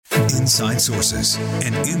Inside Sources,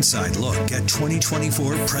 an inside look at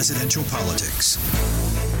 2024 presidential politics.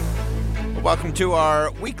 Welcome to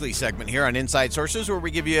our weekly segment here on Inside Sources, where we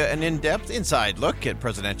give you an in-depth inside look at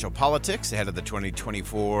presidential politics ahead of the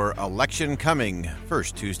 2024 election coming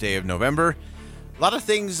first Tuesday of November. A lot of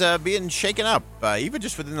things being shaken up, even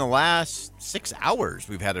just within the last 6 hours.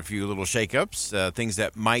 We've had a few little shakeups, things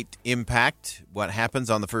that might impact what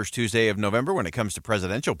happens on the first Tuesday of November when it comes to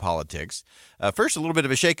presidential politics. First, a little bit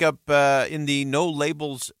of a shakeup in the no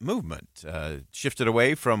labels movement. Shifted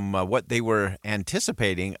away from what they were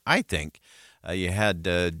anticipating, I think. You had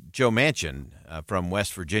Joe Manchin from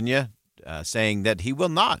West Virginia saying that he will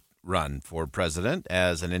not run for president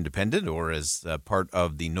as an independent or as part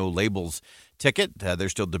of the no labels ticket. They're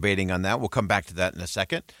still debating on that. We'll come back to that in a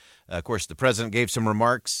second. Of course, the president gave some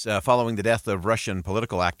remarks following the death of Russian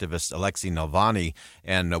political activist Alexei Navalny,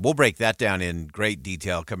 and we'll break that down in great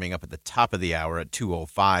detail coming up at the top of the hour at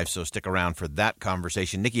 2:05, so stick around for that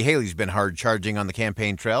conversation. Nikki Haley's been hard charging on the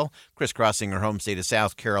campaign trail, crisscrossing her home state of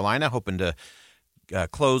South Carolina, hoping to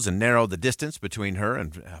close and narrow the distance between her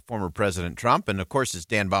and former President Trump. And, of course, as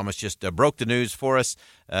Dan Bomas just broke the news for us,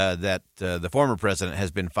 that the former president has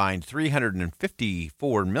been fined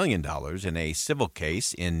 $354 million in a civil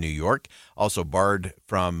case in New York, also barred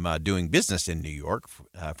from doing business in New York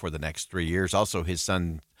for the next 3 years. Also, his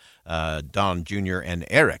son, Don Jr. and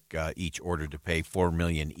Eric, each ordered to pay $4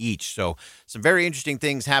 million each. So some very interesting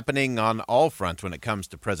things happening on all fronts when it comes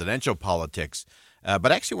to presidential politics.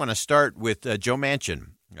 But I actually want to start with Joe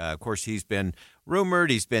Manchin. Of course, he's been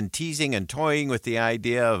rumored, he's been teasing and toying with the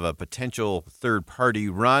idea of a potential third-party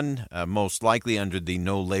run, most likely under the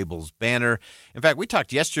No Labels banner. In fact, we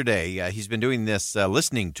talked yesterday. He's been doing this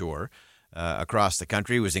listening tour across the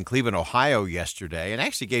country. He was in Cleveland, Ohio yesterday, and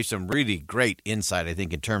actually gave some really great insight, I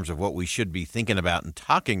think, in terms of what we should be thinking about and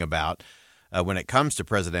talking about when it comes to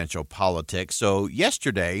presidential politics. So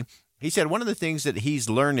yesterday, he said one of the things that he's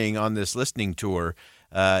learning on this listening tour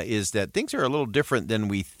is that things are a little different than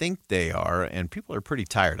we think they are, and people are pretty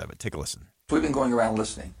tired of it. Take a listen. We've been going around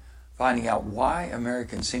listening, finding out why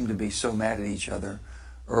Americans seem to be so mad at each other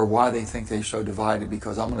or why they think they're so divided,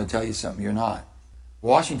 because I'm going to tell you something, you're not.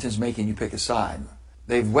 Washington's making you pick a side.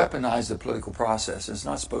 They've weaponized the political process. It's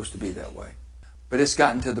not supposed to be that way. But it's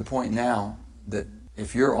gotten to the point now that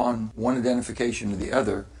if you're on one identification or the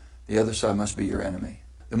other side must be your enemy.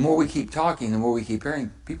 The more we keep talking, the more we keep hearing,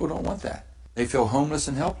 people don't want that. They feel homeless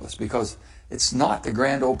and helpless because it's not the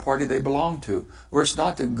grand old party they belong to, or it's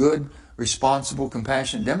not the good, responsible,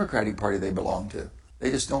 compassionate Democratic Party they belong to.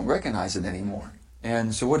 They just don't recognize it anymore.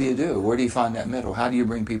 And so what do you do? Where do you find that middle? How do you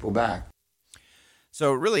bring people back?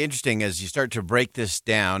 So really interesting as you start to break this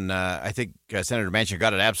down. I think Senator Manchin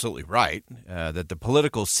got it absolutely right, that the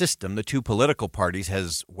political system, the two political parties,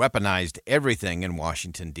 has weaponized everything in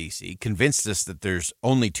Washington, D.C., convinced us that there's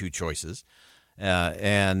only two choices,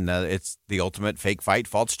 and it's the ultimate fake fight,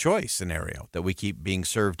 false choice scenario that we keep being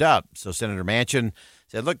served up. So Senator Manchin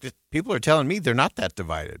said, look, people are telling me they're not that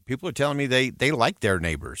divided. People are telling me they like their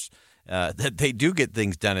neighbors, that they do get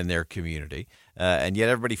things done in their community. And yet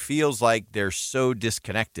everybody feels like they're so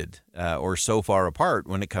disconnected or so far apart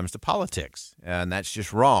when it comes to politics. And that's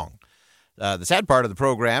just wrong. The sad part of the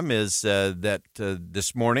program is that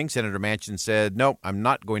this morning, Senator Manchin said, nope, I'm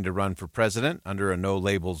not going to run for president under a no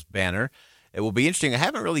labels banner. It will be interesting. I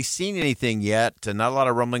haven't really seen anything yet. Not a lot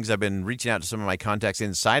of rumblings. I've been reaching out to some of my contacts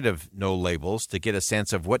inside of No Labels to get a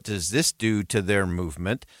sense of what does this do to their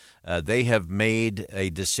movement. They have made a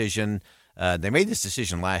decision. They made this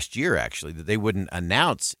decision last year, actually, that they wouldn't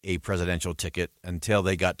announce a presidential ticket until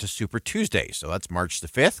they got to Super Tuesday. So that's March the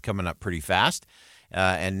 5th, coming up pretty fast.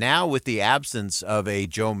 And now with the absence of a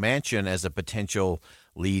Joe Manchin as a potential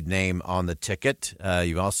lead name on the ticket,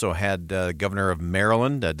 you've also had Governor of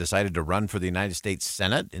Maryland decided to run for the United States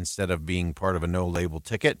Senate instead of being part of a no-label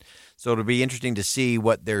ticket. So it'll be interesting to see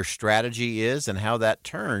what their strategy is and how that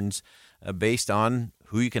turns based on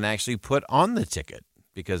who you can actually put on the ticket,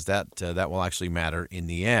 because that will actually matter in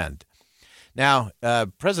the end. Now,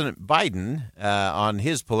 President Biden, on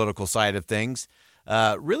his political side of things,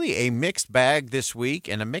 really a mixed bag this week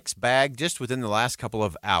and a mixed bag just within the last couple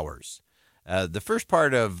of hours. The first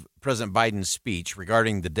part of President Biden's speech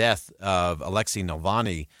regarding the death of Alexei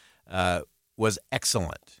Navalny was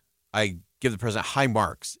excellent. I give the president high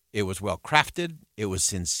marks. It was well crafted. It was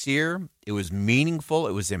sincere. It was meaningful.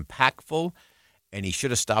 It was impactful. And he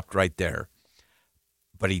should have stopped right there.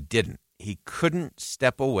 But he didn't. He couldn't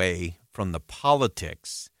step away from the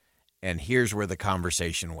politics. And here's where the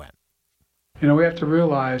conversation went. You know, we have to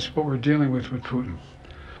realize what we're dealing with Putin.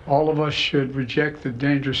 All of us should reject the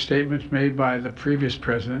dangerous statements made by the previous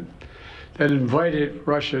president that invited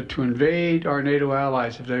Russia to invade our NATO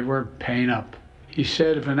allies if they weren't paying up. He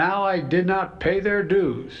said if an ally did not pay their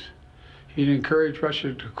dues, he'd encourage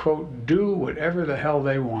Russia to, quote, do whatever the hell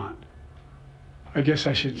they want. I guess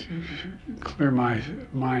I should clear my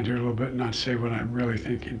mind here a little bit and not say what I'm really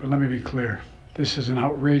thinking, but let me be clear. This is an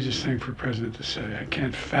outrageous thing for a president to say. I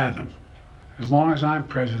can't fathom. As long as I'm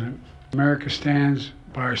president, America stands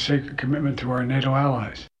by our sacred commitment to our NATO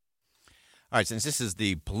allies. All right, since this is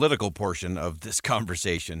the political portion of this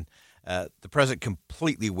conversation, the president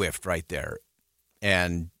completely whiffed right there.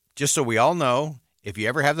 And just so we all know, if you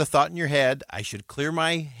ever have the thought in your head, I should clear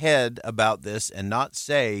my head about this and not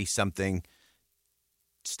say something,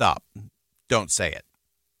 stop. Don't say it.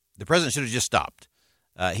 The president should have just stopped.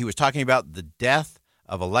 He was talking about the death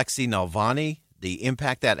of Alexei Navalny, the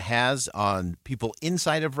impact that has on people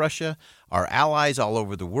inside of Russia, our allies all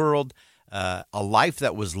over the world, a life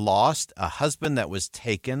that was lost, a husband that was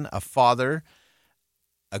taken, a father,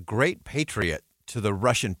 a great patriot to the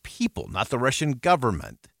Russian people, not the Russian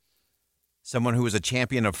government, someone who was a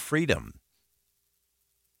champion of freedom.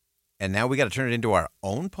 And now we got to turn it into our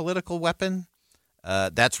own political weapon?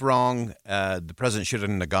 That's wrong. The president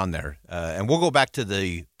shouldn't have gone there. And we'll go back to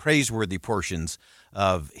the praiseworthy portions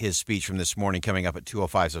of his speech from this morning coming up at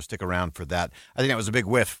 2:05, so stick around for that. I think that was a big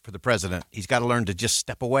whiff for the president. He's got to learn to just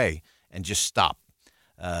step away and just stop.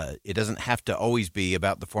 It doesn't have to always be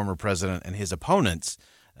about the former president and his opponents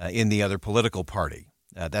in the other political party.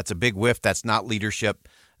 That's a big whiff. That's not leadership.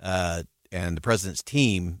 And the president's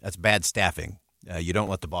team, that's bad staffing. You don't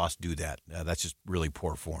let the boss do that. That's just really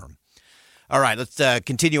poor form. All right, let's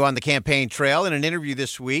continue on the campaign trail. In an interview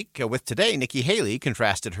this week with Today, Nikki Haley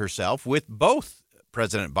contrasted herself with both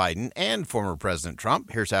President Biden and former President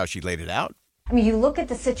Trump. Here's how she laid it out. I mean, you look at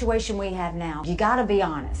the situation we have now, you got to be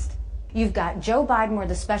honest. You've got Joe Biden where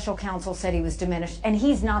the special counsel said he was diminished, and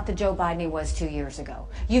he's not the Joe Biden he was 2 years ago.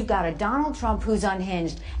 You've got a Donald Trump who's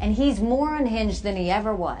unhinged, and he's more unhinged than he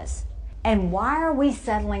ever was. And why are we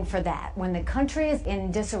settling for that when the country is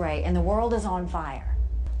in disarray and the world is on fire?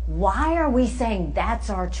 Why are we saying that's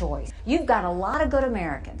our choice? You've got a lot of good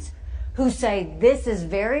Americans who say this is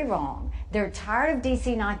very wrong. They're tired of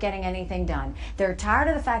D.C. not getting anything done. They're tired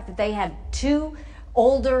of the fact that they have two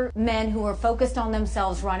older men who are focused on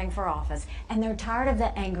themselves running for office, and they're tired of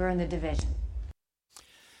the anger and the division.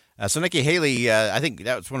 So Nikki Haley, I think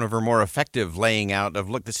that was one of her more effective laying out of,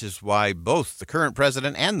 look, this is why both the current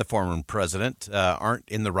president and the former president aren't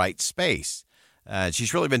in the right space.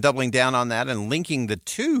 She's really been doubling down on that and linking the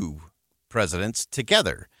two presidents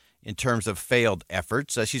together in terms of failed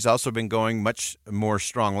efforts. She's also been going much more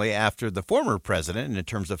strongly after the former president in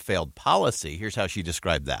terms of failed policy. Here's how she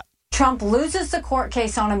described that. Trump loses the court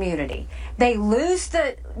case on immunity. They lose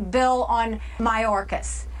the bill on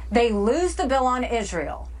Mayorkas. They lose the bill on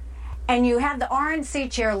Israel. And you have the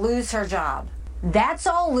RNC chair lose her job. That's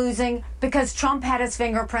all losing because Trump had his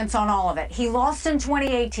fingerprints on all of it. He lost in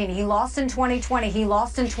 2018. He lost in 2020. He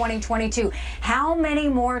lost in 2022. How many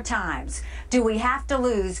more times do we have to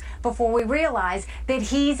lose before we realize that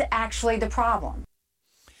he's actually the problem?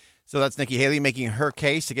 So that's Nikki Haley making her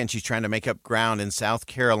case. Again, she's trying to make up ground in South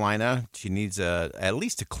Carolina. She needs at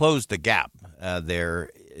least to close the gap there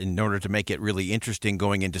in order to make it really interesting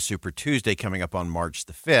going into Super Tuesday coming up on March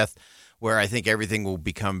the 5th, where I think everything will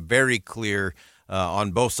become very clear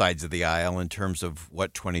on both sides of the aisle in terms of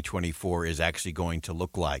what 2024 is actually going to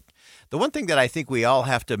look like. The one thing that I think we all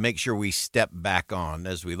have to make sure we step back on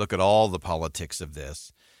as we look at all the politics of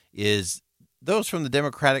this is those from the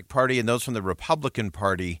Democratic Party and those from the Republican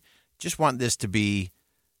Party just want this to be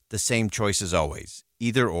the same choice as always,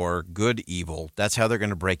 either or, good, evil. That's how they're going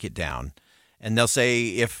to break it down. And they'll say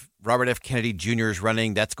if Robert F. Kennedy Jr. is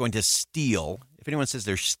running, that's going to steal. If anyone says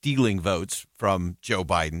they're stealing votes from Joe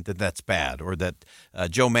Biden, then that's bad. Or that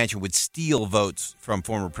Joe Manchin would steal votes from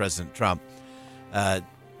former President Trump.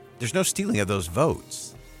 There's no stealing of those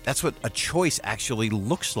votes. That's what a choice actually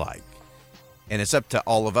looks like. And it's up to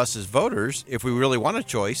all of us as voters, if we really want a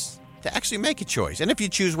choice, to actually make a choice. And if you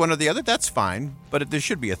choose one or the other, that's fine. But there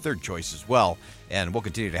should be a third choice as well. And we'll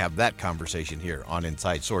continue to have that conversation here on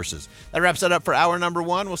Inside Sources. That wraps it up for hour number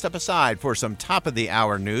one. We'll step aside for some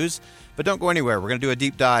top-of-the-hour news. But don't go anywhere. We're going to do a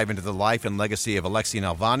deep dive into the life and legacy of Alexei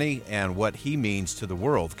Navalny and what he means to the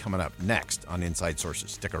world coming up next on Inside Sources.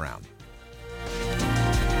 Stick around.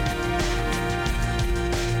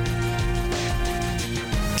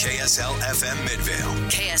 KSL FM Midvale.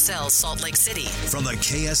 KSL Salt Lake City. From the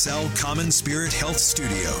KSL Common Spirit Health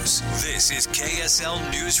Studios, this is KSL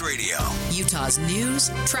News Radio. Utah's news,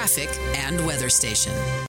 traffic, and weather station.